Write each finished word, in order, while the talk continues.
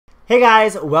Hey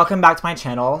guys, welcome back to my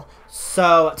channel.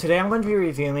 So today I'm going to be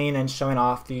reviewing and showing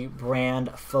off the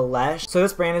brand Flesh. So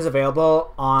this brand is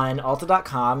available on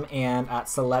Ulta.com and at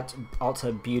select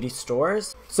Ulta Beauty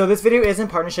stores. So this video is in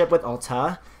partnership with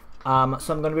Ulta. So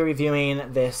I'm going to be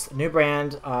reviewing this new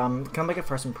brand, kind of like a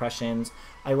first impressions.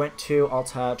 I went to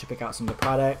Ulta to pick out some of the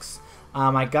products.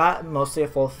 I got mostly a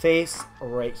full face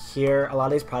right here. A lot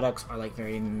of these products are like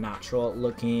very natural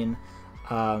looking.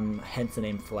 Hence the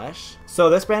name Flesh. So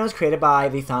this brand was created by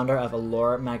the founder of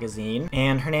Allure Magazine,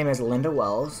 and her name is Linda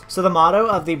Wells. So the motto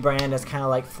of the brand is kind of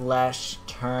like Flesh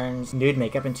turns nude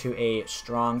makeup into a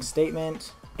strong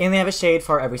statement. And they have a shade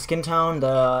for every skin tone.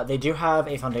 They do have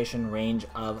a foundation range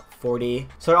of 40.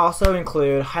 So it also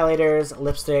include highlighters,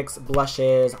 lipsticks,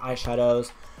 blushes,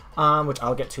 eyeshadows, which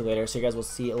I'll get to later, so you guys will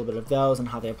see a little bit of those and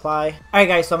how they apply. Alright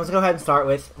guys, so I'm just going to go ahead and start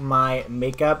with my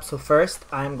makeup. So first,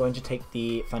 I'm going to take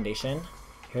the foundation.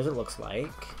 Here's what it looks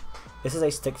like. This is a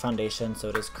stick foundation, so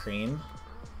it is cream.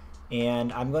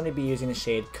 And I'm going to be using the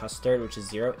shade Custard, which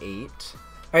is 08.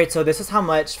 Alright, so this is how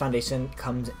much foundation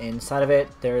comes inside of it.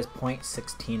 There's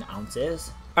 0.16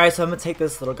 ounces. Alright, so I'm going to take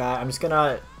this little guy. I'm just going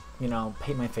to,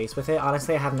 paint my face with it.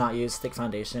 Honestly, I have not used stick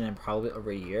foundation in probably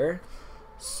over a year.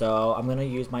 So I'm going to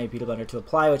use my beauty blender to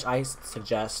apply, which I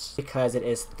suggest because it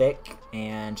is thick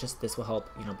and just this will help,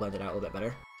 blend it out a little bit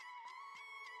better.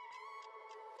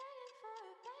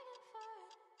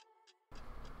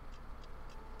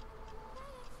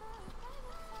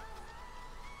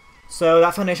 So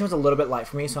that foundation was a little bit light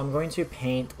for me, so I'm going to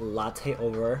paint Latte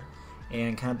over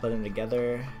and kind of blend them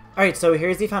together. Alright, so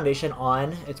here's the foundation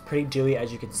on. It's pretty dewy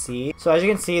as you can see. So as you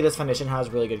can see, this foundation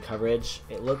has really good coverage.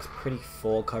 It looks pretty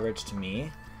full coverage to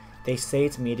me. They say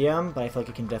it's medium, but I feel like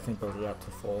you can definitely build it up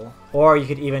to full. Or you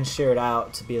could even shear it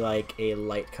out to be like a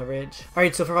light coverage.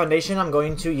 Alright, so for foundation, I'm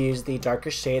going to use the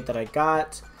darkest shade that I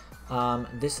got.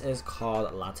 This is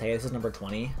called Latte. This is number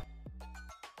 20.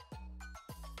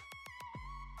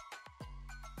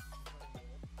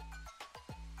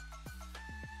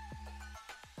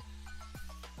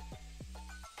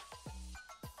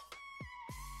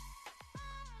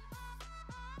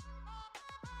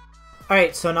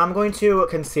 Alright, so now I'm going to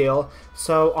conceal.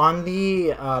 So on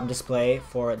the display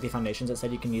for the foundations, it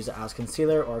said you can use it as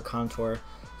concealer or contour.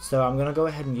 So I'm going to go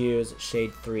ahead and use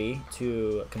shade 3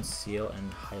 to conceal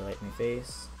and highlight my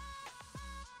face.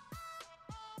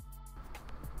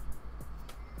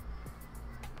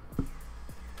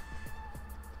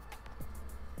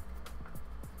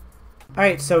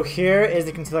 Alright, so here is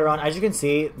the concealer on. As you can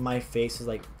see, my face is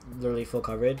like literally full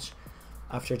coverage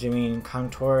after doing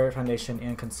contour, foundation,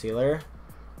 and concealer.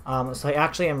 So I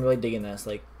actually am really digging this.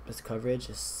 Like, this coverage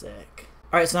is sick.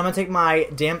 Alright, so I'm going to take my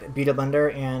damp beauty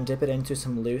blender and dip it into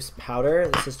some loose powder.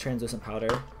 This is translucent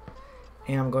powder.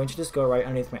 And I'm going to just go right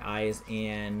underneath my eyes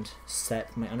and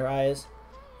set my under eyes.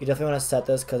 You definitely want to set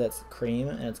this because it's cream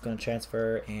and it's going to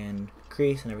transfer and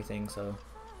crease and everything, so...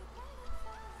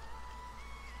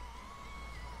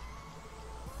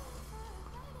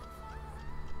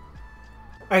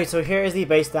 Alright, so here is the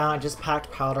base down. I just packed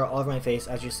powder all over my face,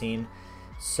 as you've seen.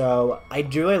 So I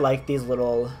do really like these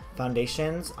little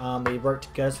foundations. They work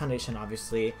good as foundation,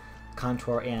 obviously,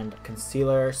 contour and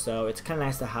concealer. So it's kind of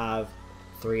nice to have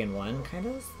 3 in 1, kind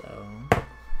of. So,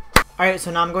 alright,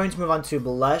 so now I'm going to move on to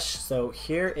blush. So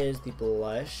here is the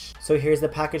blush. So here's the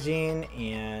packaging,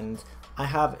 and I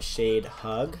have shade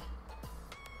Hug.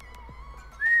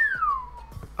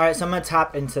 Alright, so I'm going to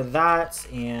tap into that,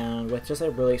 and with just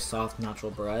a really soft,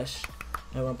 natural brush.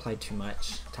 I don't want to apply too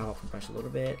much. Tap off the brush a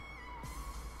little bit.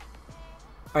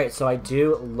 Alright, so I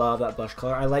do love that blush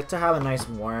color. I like to have a nice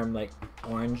warm, like,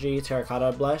 orangey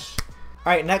terracotta blush.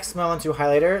 Alright, next I'm on to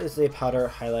highlighter. This is a powder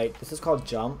highlight. This is called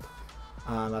Jump.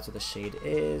 That's what the shade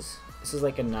is. This is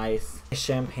like a nice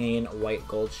champagne white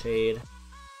gold shade.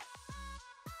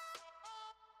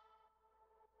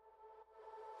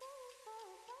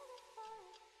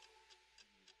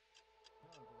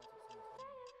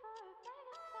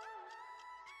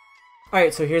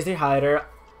 Alright, so here's the highlighter.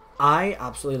 I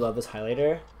absolutely love this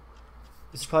highlighter.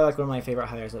 This is probably like one of my favorite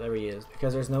highlighters I've ever used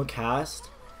because there's no cast.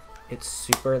 It's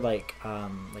super like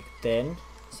thin,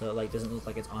 so it like doesn't look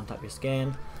like it's on top of your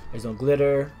skin. There's no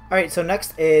glitter. Alright, so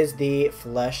next is the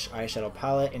Flesh eyeshadow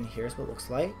palette, and here's what it looks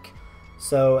like.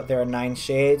 So there are 9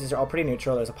 shades. These are all pretty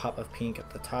neutral. There's a pop of pink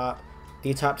at the top.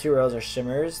 The top 2 rows are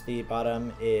shimmers. The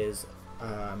bottom is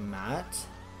matte.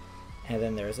 And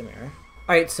then there's a mirror.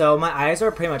 Alright, so my eyes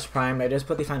are pretty much primed. I just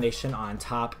put the foundation on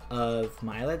top of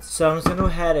my eyelids. So I'm just going to go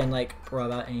ahead and like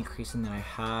rub out any creasing that I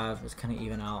have. Just kind of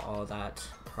even out all that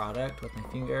product with my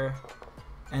finger.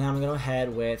 And I'm going to go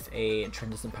ahead with a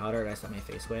translucent powder that I set my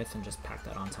face with and just pack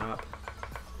that on top. Alright, so here is the base down. I just packed powder all over my face. As you can see, so I do love this highlighter. This is probably like one of my favorite highlighters I've ever used because there's no cast. It's super like just thin, so it like doesn't look like it's on top of your skin. There's no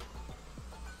glitter. Alright, so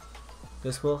next is the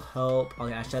This will help all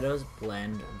the eyeshadows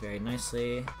blend very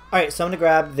nicely. Alright, so I'm going to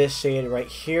grab this shade right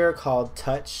here called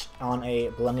Touch on a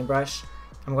blending brush.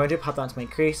 I'm going to pop that onto my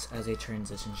crease as a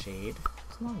transition shade.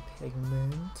 Come on,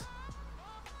 pigment.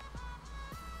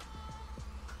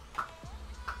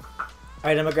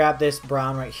 Alright, I'm going to grab this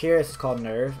brown right here. This is called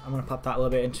Nerve. I'm going to pop that a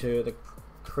little bit into the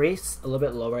crease, a little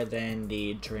bit lower than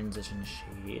the transition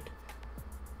shade.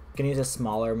 I'm going to use a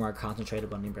smaller, more concentrated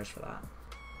blending brush for that.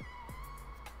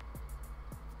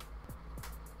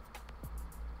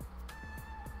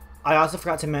 I also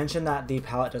forgot to mention that the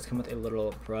palette does come with a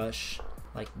little brush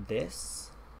like this.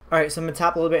 Alright, so I'm going to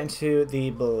tap a little bit into the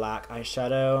black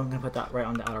eyeshadow. I'm going to put that right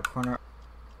on the outer corner.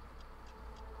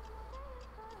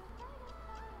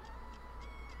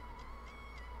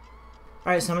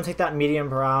 Alright, so I'm going to take that medium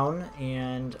brown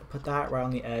and put that right on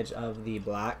the edge of the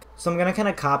black. So I'm going to kind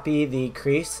of copy the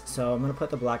crease. So I'm going to put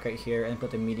the black right here and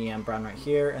put the medium brown right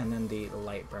here and then the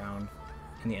light brown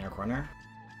in the inner corner.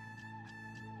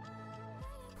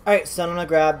 Alright, so I'm going to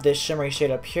grab this shimmery shade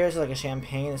up here. It's like a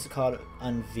champagne. This is called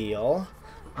Unveil.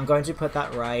 I'm going to put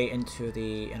that right into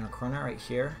the inner corner right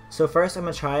here. So first I'm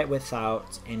going to try it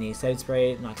without any setting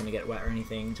spray. Not going to get wet or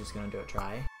anything. Just going to do it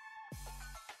dry.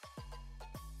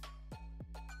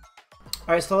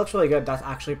 Alright, so that looks really good. That's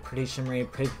actually pretty shimmery,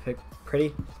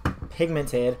 pretty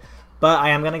pigmented. But I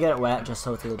am going to get it wet just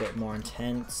so it's a little bit more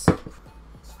intense.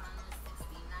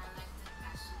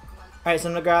 Alright, so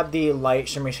I'm going to grab the light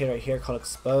shimmery shade right here called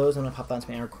Expose. I'm going to pop that into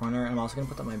my inner corner. And I'm also going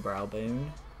to put that on my brow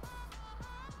bone.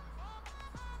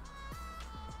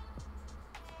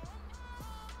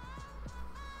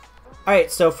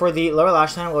 Alright, so for the lower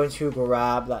lash line, I'm going to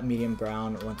grab that medium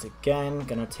brown once again. I'm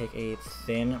going to take a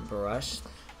thin brush.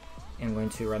 And I'm going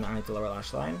to run that underneath the lower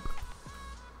lash line.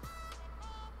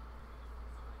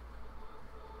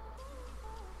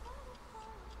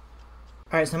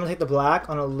 Alright, so I'm going to take the black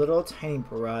on a little tiny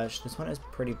brush. This one is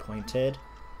pretty pointed.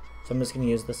 So I'm just going to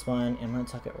use this one and I'm going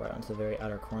to tuck it right onto the very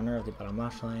outer corner of the bottom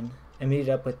lash line. And meet it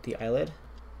up with the eyelid.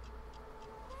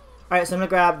 Alright, so I'm going to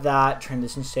grab that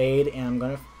transition shade and I'm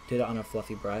going to do that on a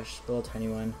fluffy brush, the little tiny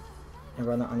one. And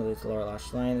run that under the lower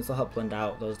lash line. This will help blend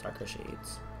out those darker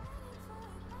shades.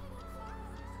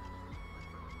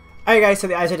 Alright guys, so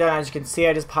the eyes are done. As you can see,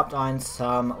 I just popped on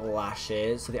some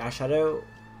lashes. So the eyeshadow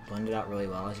blended out really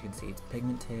well. As you can see, it's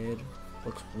pigmented.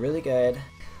 Looks really good.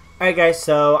 Alright guys,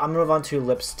 so I'm going to move on to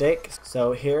lipstick.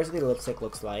 So here's what the lipstick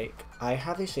looks like. I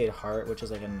have the shade Heart, which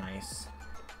is like a nice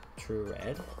true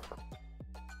red.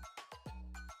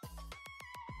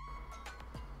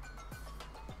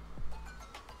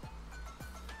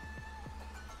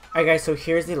 Alright guys, so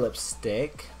here's the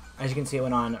lipstick. As you can see, it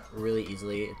went on really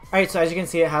easily. Alright, so as you can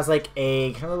see, it has like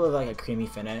a kind of a little like a creamy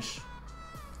finish.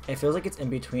 It feels like it's in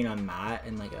between a matte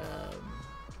and like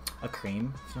a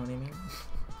cream, if you know what I mean.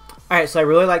 Alright, so I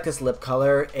really like this lip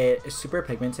color. It is super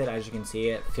pigmented, as you can see.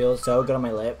 It feels so good on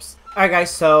my lips. Alright guys,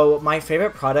 so my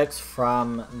favorite products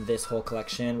from this whole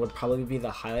collection would probably be the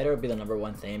highlighter, would be the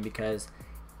 #1 thing, because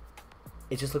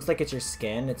it just looks like it's your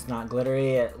skin. It's not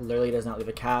glittery. It literally does not leave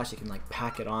a cast. You can like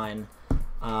pack it on.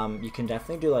 You can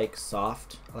definitely do like a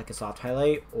soft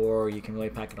highlight, or you can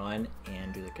really pack it on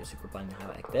and do like a super blending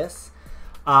highlight like this.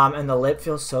 And the lip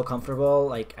feels so comfortable.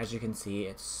 Like, as you can see,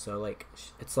 it's so like,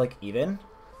 it's like even.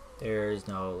 There's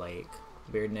no like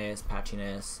weirdness,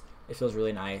 patchiness. It feels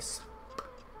really nice.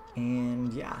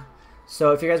 And yeah.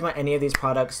 So if you guys want any of these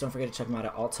products, don't forget to check them out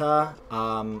at Ulta,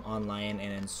 online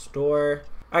and in store.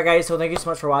 Alright guys, so thank you so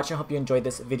much for watching. I hope you enjoyed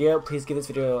this video. Please give this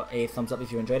video a thumbs up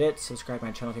if you enjoyed it. Subscribe to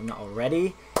my channel if you've not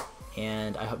already.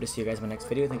 And I hope to see you guys in my next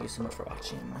video. Thank you so much for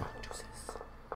watching.